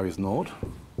 p bar is naught.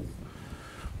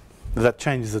 That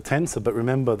changes the tensor, but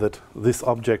remember that this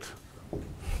object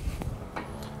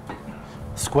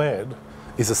squared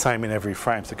is the same in every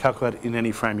frame. So calculate in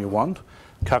any frame you want,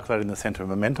 calculate in the centre of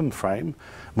momentum frame.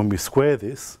 When we square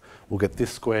this, we'll get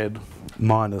this squared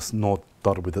minus naught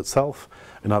dotted with itself.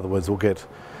 In other words, we'll get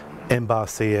m bar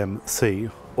cm c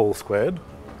all squared.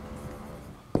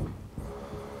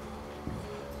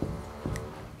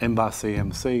 M bar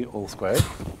cm c all squared.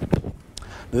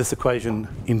 This equation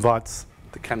invites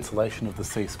the cancellation of the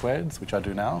c squareds, which I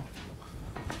do now.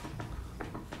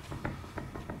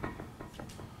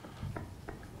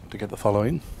 To get the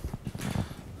following.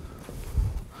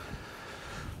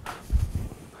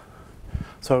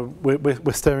 So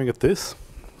we're staring at this.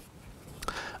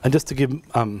 And just to give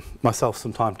myself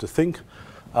some time to think,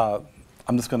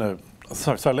 I'm just going to,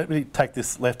 so let me take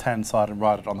this left-hand side and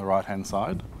write it on the right-hand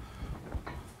side.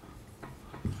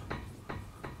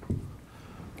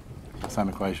 Same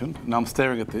equation. Now I'm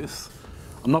staring at this.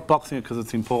 I'm not boxing it because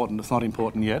it's important. It's not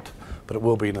important yet, but it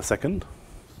will be in a second.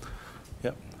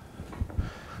 Yep.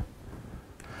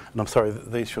 And I'm sorry,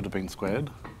 these should have been squared.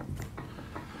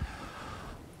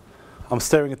 I'm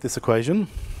staring at this equation,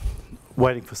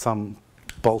 waiting for some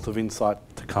bolt of insight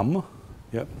to come.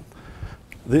 Yep.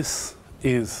 This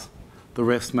is the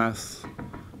rest mass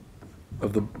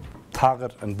of the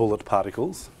target and bullet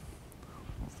particles.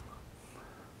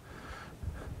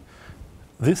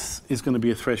 This is going to be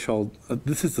a threshold.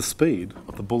 This is the speed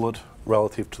of the bullet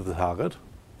relative to the target.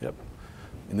 Yep.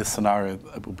 In this scenario,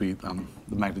 it will be the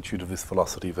magnitude of this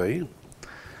velocity v.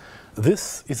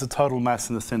 This is the total mass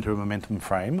in the centre of momentum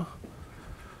frame.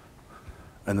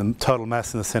 And the total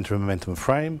mass in the centre of momentum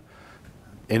frame,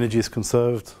 energy is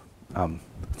conserved, form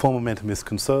momentum is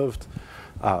conserved,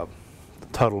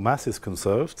 total mass is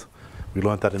conserved. We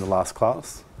learnt that in the last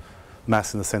class.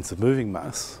 Mass in the sense of moving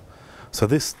mass. So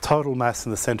this total mass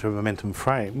in the centre of momentum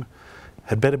frame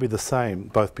had better be the same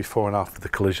both before and after the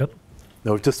collision.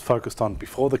 Now we've just focused on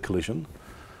before the collision.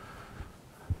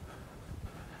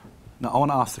 Now I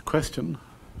want to ask the question,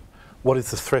 what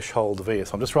is the threshold V?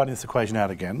 So I'm just writing this equation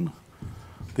out again.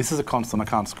 This is a constant, I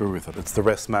can't screw with it. It's the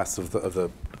rest mass of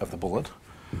the bullet.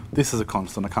 This is a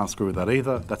constant, I can't screw with that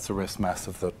either. That's the rest mass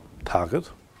of the target.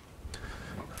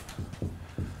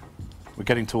 We're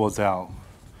getting towards our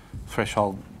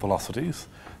threshold velocities.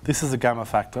 This is a gamma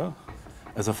factor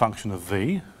as a function of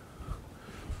V.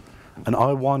 And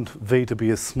I want V to be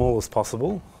as small as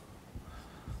possible,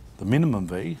 the minimum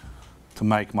V, to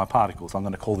make my particles. I'm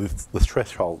going to call this the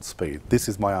threshold speed. This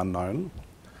is my unknown.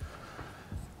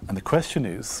 And the question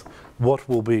is, what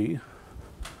will be,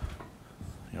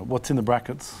 what's in the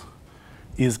brackets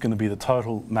is going to be the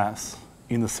total mass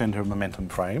in the centre of momentum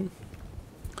frame.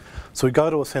 So we go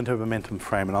to a centre of momentum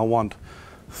frame and I want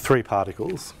 3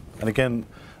 particles. And again,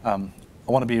 I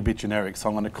want to be a bit generic, so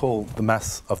I'm going to call the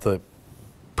mass of the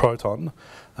proton,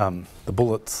 the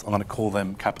bullets, I'm going to call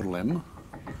them capital M.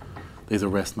 These are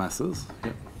rest masses.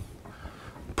 Yep.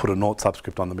 Put a naught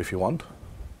subscript on them if you want.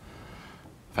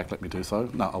 In fact, let me do so.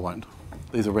 No, I won't.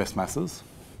 These are rest masses.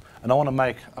 And I want to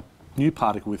make a new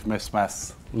particle with rest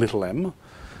mass little m.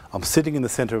 I'm sitting in the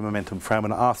centre of momentum frame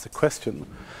and I ask the question,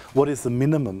 what is the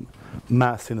minimum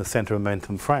mass in the centre of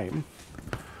momentum frame?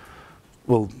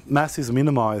 Well, mass is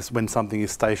minimised when something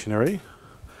is stationary.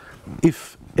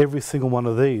 If every single one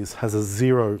of these has a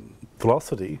 0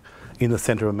 velocity in the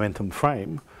centre of momentum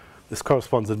frame, this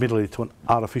corresponds admittedly to an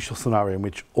artificial scenario in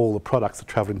which all the products are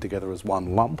travelling together as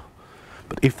one lump.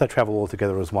 But if they travel all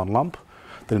together as one lump,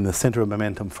 then in the centre of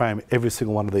momentum frame, every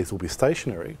single one of these will be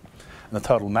stationary. And the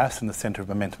total mass in the centre of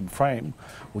momentum frame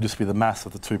will just be the mass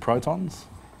of the 2 protons,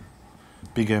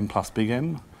 big M,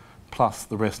 plus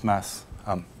the rest mass.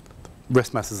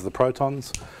 Rest masses of the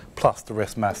protons, plus the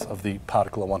rest mass of the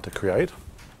particle I want to create.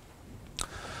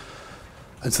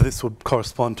 And so this would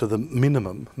correspond to the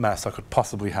minimum mass I could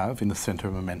possibly have in the centre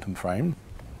of momentum frame.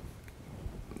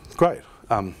 Great.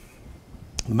 The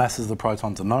masses of the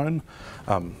protons are known.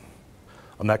 I'm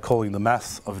now calling the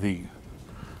mass of the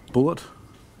bullet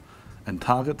and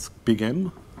targets big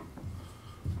M.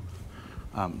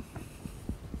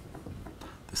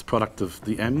 this product of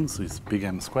the m's is big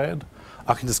M squared.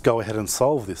 I can just go ahead and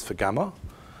solve this for gamma.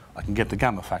 I can get the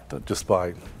gamma factor just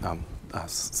by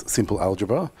simple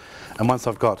algebra. And once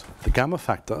I've got the gamma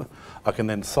factor, I can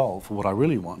then solve for what I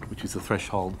really want, which is the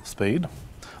threshold speed.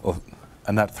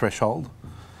 And that threshold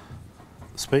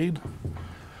speed,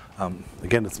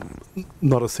 again, it's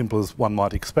not as simple as one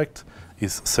might expect,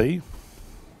 is c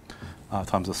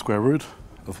times the square root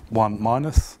of 1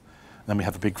 minus. Then we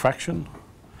have a big fraction,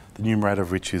 the numerator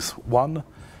of which is 1,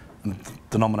 and the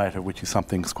denominator of which is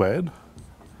something squared.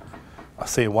 I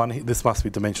see a 1 here. This must be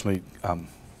dimensionally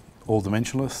all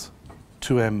dimensionless.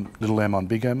 2m little m on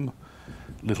big M,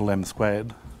 little m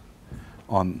squared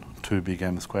on 2 big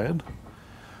M squared.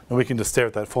 And we can just stare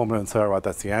at that formula and say, all right,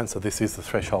 that's the answer. This is the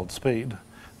threshold speed.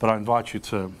 But I invite you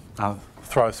to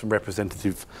throw some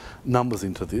representative numbers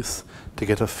into this to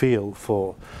get a feel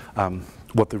for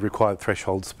what the required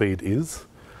threshold speed is.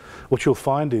 What you'll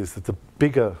find is that the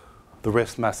bigger the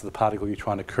rest mass of the particle you're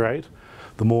trying to create,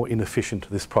 the more inefficient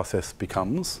this process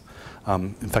becomes.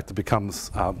 In fact, it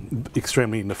becomes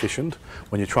extremely inefficient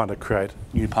when you're trying to create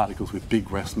new particles with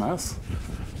big rest mass.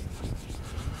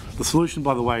 The solution,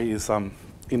 by the way, is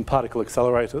in particle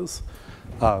accelerators.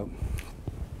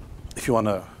 If you want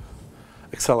to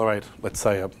accelerate, let's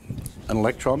say, an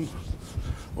electron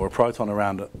or a proton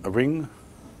around a ring,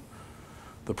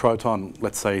 the proton,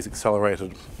 let's say, is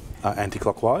accelerated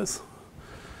anti-clockwise.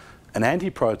 An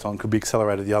antiproton could be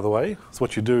accelerated the other way. So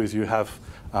what you do is you have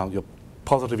your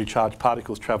positively charged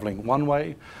particles travelling one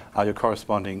way, your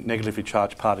corresponding negatively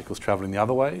charged particles travelling the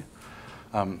other way.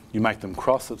 You make them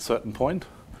cross at a certain point.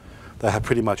 They have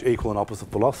pretty much equal and opposite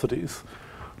velocities.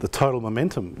 The total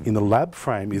momentum in the lab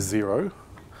frame is 0,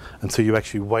 and so you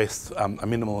actually waste a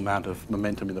minimal amount of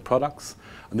momentum in the products.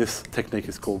 And this technique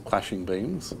is called clashing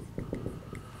beams.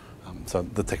 So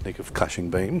the technique of clashing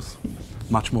beams,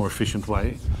 much more efficient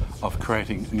way of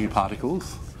creating new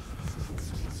particles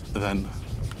than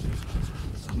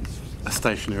a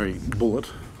stationary bullet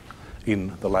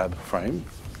in the lab frame.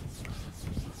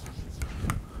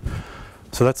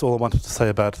 So that's all I wanted to say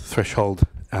about threshold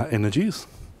energies.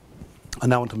 I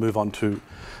now want to move on to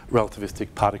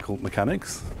relativistic particle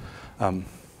mechanics,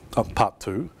 part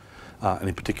 2, and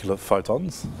in particular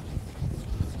photons.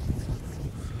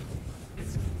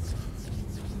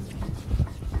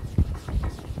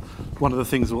 One of the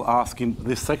things we'll ask in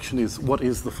this section is, what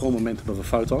is the form momentum of a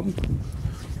photon?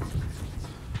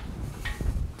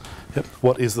 Yep,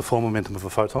 what is the form momentum of a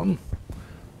photon?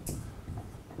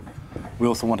 We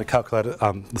also want to calculate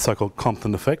the so-called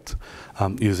Compton effect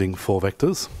using 4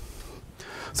 vectors.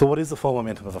 So what is the form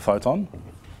momentum of a photon?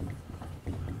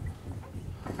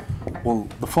 Well,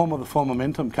 the form of the form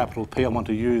momentum, capital P, I want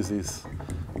to use is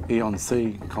E on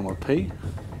C, comma P.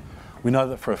 We know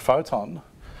that for a photon,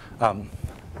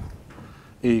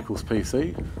 E equals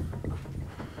PC,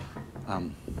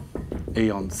 E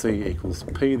on C equals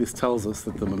P. This tells us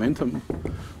that the momentum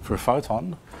for a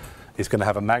photon is going to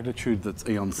have a magnitude that's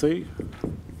E on C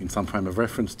in some frame of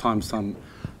reference times some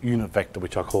unit vector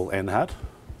which I call n hat.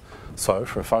 So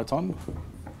for a photon,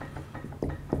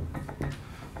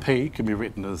 P can be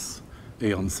written as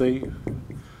E on C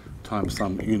times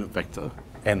some unit vector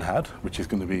n hat, which is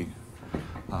going to be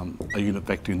a unit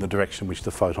vector in the direction which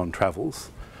the photon travels.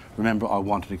 Remember, I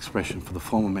want an expression for the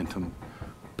form momentum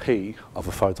P of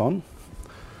a photon.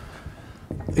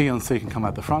 E on C can come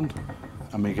out the front,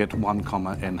 and we get 1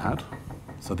 comma n hat.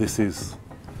 So this is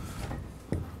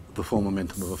the form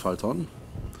momentum of a photon.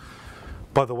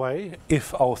 By the way,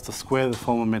 if I was to square the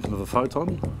form momentum of a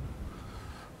photon,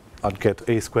 I'd get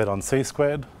E squared on C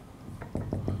squared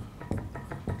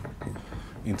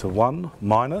into 1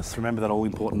 minus, remember that all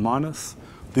important minus,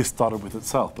 this dotted with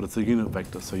itself, but it's a unit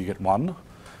vector, so you get 1.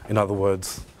 In other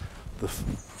words, the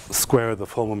square of the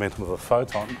form momentum of a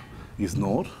photon is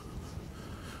 0.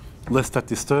 Lest that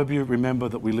disturb you, remember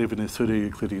that we live in a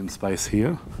pseudo-Euclidean space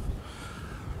here.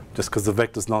 Just because the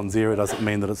vector's non-zero doesn't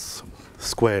mean that its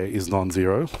square is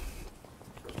non-zero.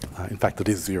 In fact, it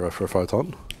is 0 for a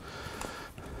photon.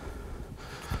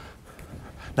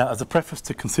 Now, as a preface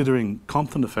to considering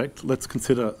Compton effect, let's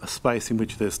consider a space in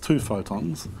which there's 2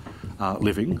 photons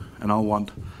living, and I'll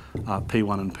want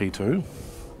P1 and P2.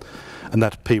 And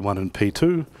that P1 and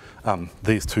P2,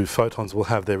 these 2 photons will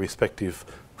have their respective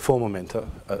form momenta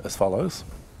as follows.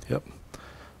 Yep.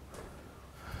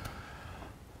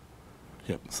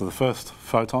 So the first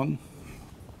photon,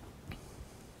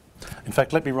 in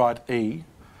fact, let me write E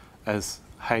as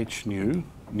h nu,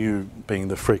 nu being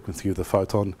the frequency of the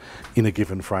photon in a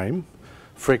given frame.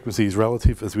 Frequency is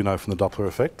relative, as we know from the Doppler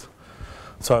effect.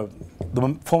 So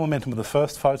the form momentum of the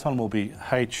first photon will be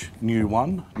h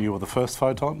nu1, nu of the first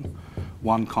photon,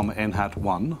 1 comma n hat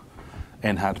 1,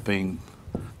 n hat being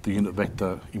the unit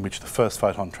vector in which the first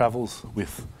photon travels,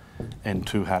 with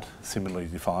n2 hat similarly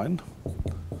defined,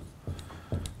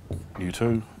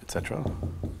 nu2, etc.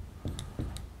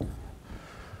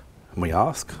 And we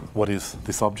ask, what is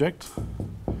this object?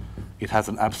 It has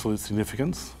an absolute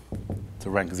significance. It's a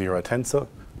rank 0 tensor.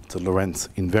 It's a Lorentz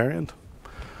invariant.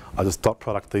 I just dot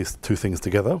product these two things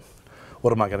together.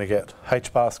 What am I going to get?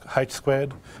 H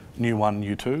squared, nu1,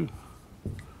 nu2,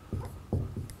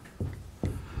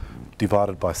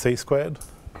 divided by c squared,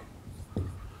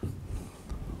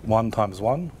 1 times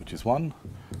 1, which is 1,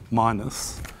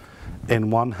 minus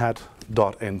n1 hat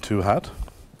dot n2 hat.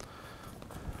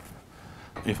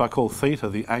 If I call theta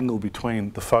the angle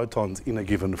between the photons in a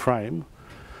given frame,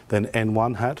 then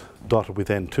n1 hat dotted with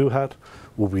n2 hat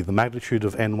will be the magnitude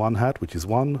of n1 hat, which is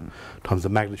 1, times the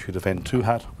magnitude of n2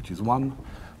 hat, which is 1,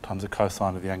 times the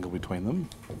cosine of the angle between them.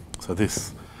 So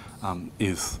this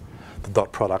is the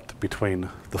dot product between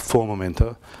the four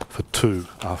momenta for two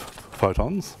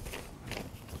photons.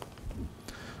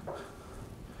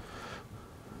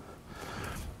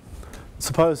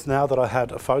 Suppose now that I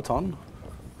had a photon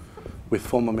with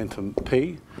form momentum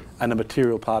p and a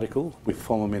material particle with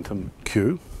form momentum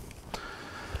q.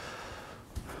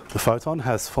 The photon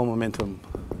has form momentum,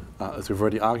 as we've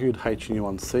already argued, h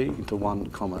nu1 c into 1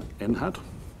 comma n hat.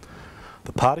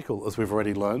 The particle, as we've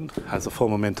already learned, has a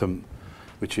form momentum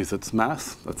which is its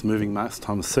mass, that's moving mass,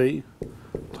 times c,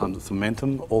 times its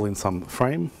momentum, all in some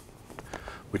frame.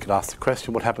 We could ask the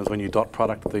question, what happens when you dot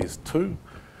product these two?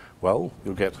 Well,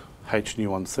 you'll get h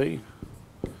nu1 c,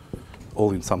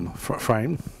 all in some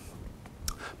frame.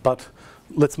 But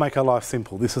let's make our life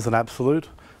simple. This is an absolute,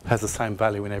 has the same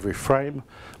value in every frame.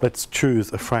 Let's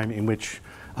choose a frame in which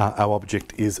our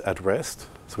object is at rest.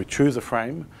 So we choose a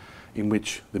frame in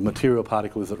which the material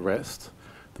particle is at rest.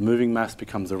 The moving mass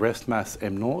becomes a rest mass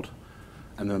m0,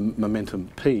 and the momentum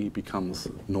p becomes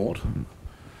 0.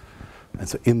 And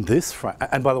so in this frame,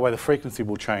 and by the way, the frequency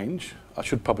will change. I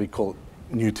should probably call it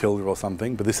nu tilde or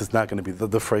something, but this is now going to be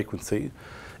the frequency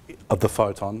of the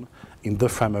photon in the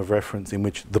frame of reference in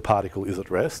which the particle is at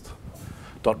rest.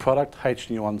 Dot product h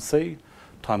nu1 c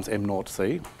times m0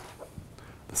 c.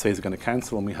 The c's are going to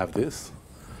cancel, and we have this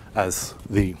as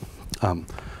the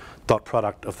dot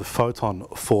product of the photon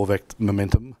 4-vector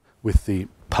momentum with the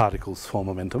particle's 4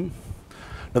 momentum.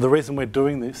 Now the reason we're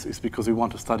doing this is because we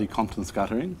want to study Compton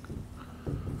scattering.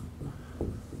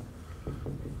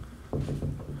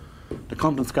 The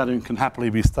Compton scattering can happily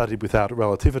be studied without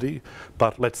relativity,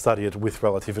 but let's study it with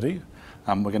relativity.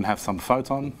 We're going to have some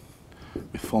photon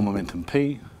with form momentum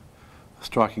p,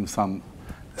 striking some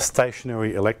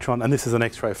stationary electron, and this is an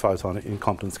X-ray photon in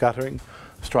Compton scattering,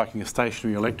 striking a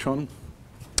stationary electron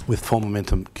with form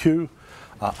momentum q.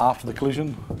 After the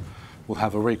collision, we'll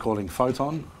have a recalling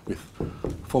photon with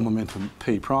form momentum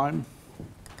p prime,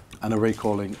 and a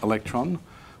recalling electron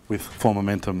with form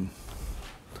momentum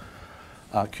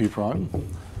q prime.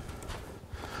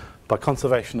 By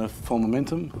conservation of form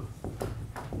momentum,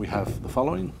 we have the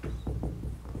following.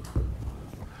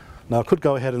 Now I could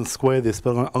go ahead and square this,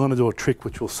 but I'm going to do a trick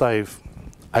which will save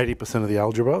 80% of the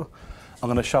algebra. I'm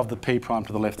going to shove the p prime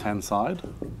to the left-hand side.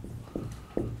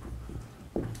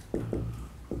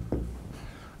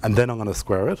 And then I'm going to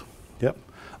square it. Yep.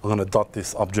 I'm going to dot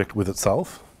this object with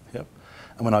itself. Yep.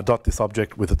 And when I dot this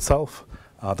object with itself,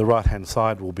 the right-hand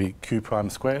side will be q prime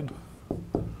squared.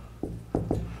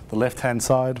 The left-hand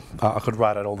side, I could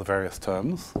write out all the various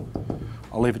terms.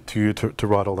 I'll leave it to you to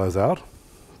write all those out.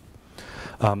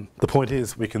 The point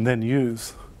is, we can then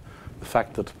use the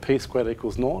fact that p squared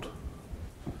equals 0.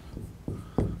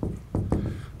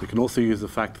 We can also use the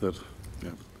fact that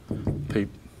p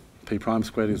prime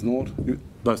squared is 0.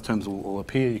 Those terms will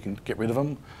appear, you can get rid of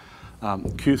them.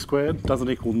 Q squared doesn't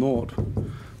equal 0,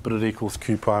 but it equals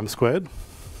q prime squared.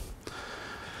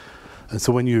 And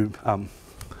so when you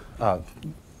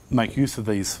make use of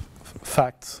these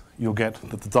facts, you'll get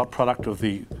that the dot product of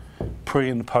the pre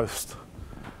and post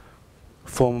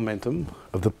form momentum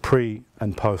of the pre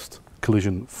and post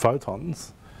collision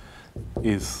photons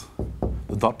is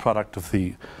the dot product of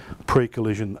the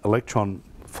pre-collision electron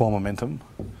form momentum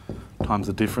times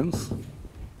the difference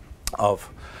of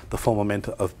the form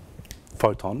momentum of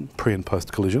photon pre and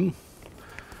post collision.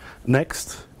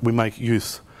 Next, we make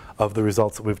use of the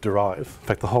results that we've derived. In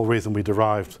fact, the whole reason we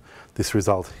derived this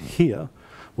result here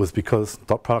was because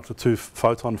dot product of two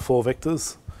photon 4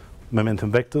 vectors,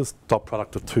 momentum vectors, dot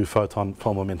product of two photon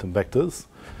 4 momentum vectors,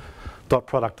 dot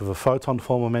product of a photon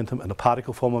 4 momentum and a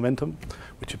particle 4 momentum,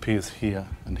 which appears here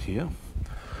and here.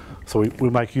 So we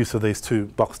make use of these two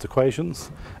boxed equations,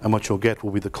 and what you'll get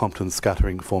will be the Compton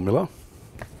scattering formula.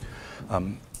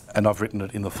 and I've written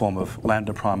it in the form of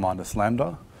lambda prime minus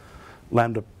lambda.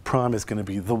 Lambda prime is going to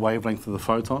be the wavelength of the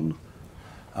photon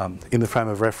in the frame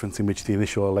of reference in which the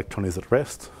initial electron is at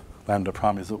rest. Lambda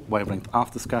prime is a wavelength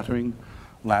after scattering.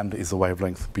 Lambda is the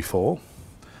wavelength before.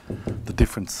 The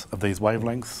difference of these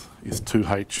wavelengths is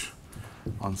 2h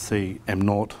on c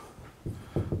m0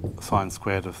 sine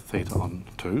squared of theta on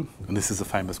 2. And this is the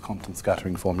famous Compton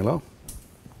scattering formula.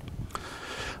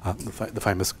 The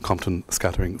famous Compton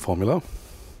scattering formula.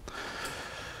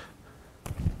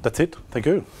 That's it. Thank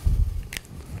you.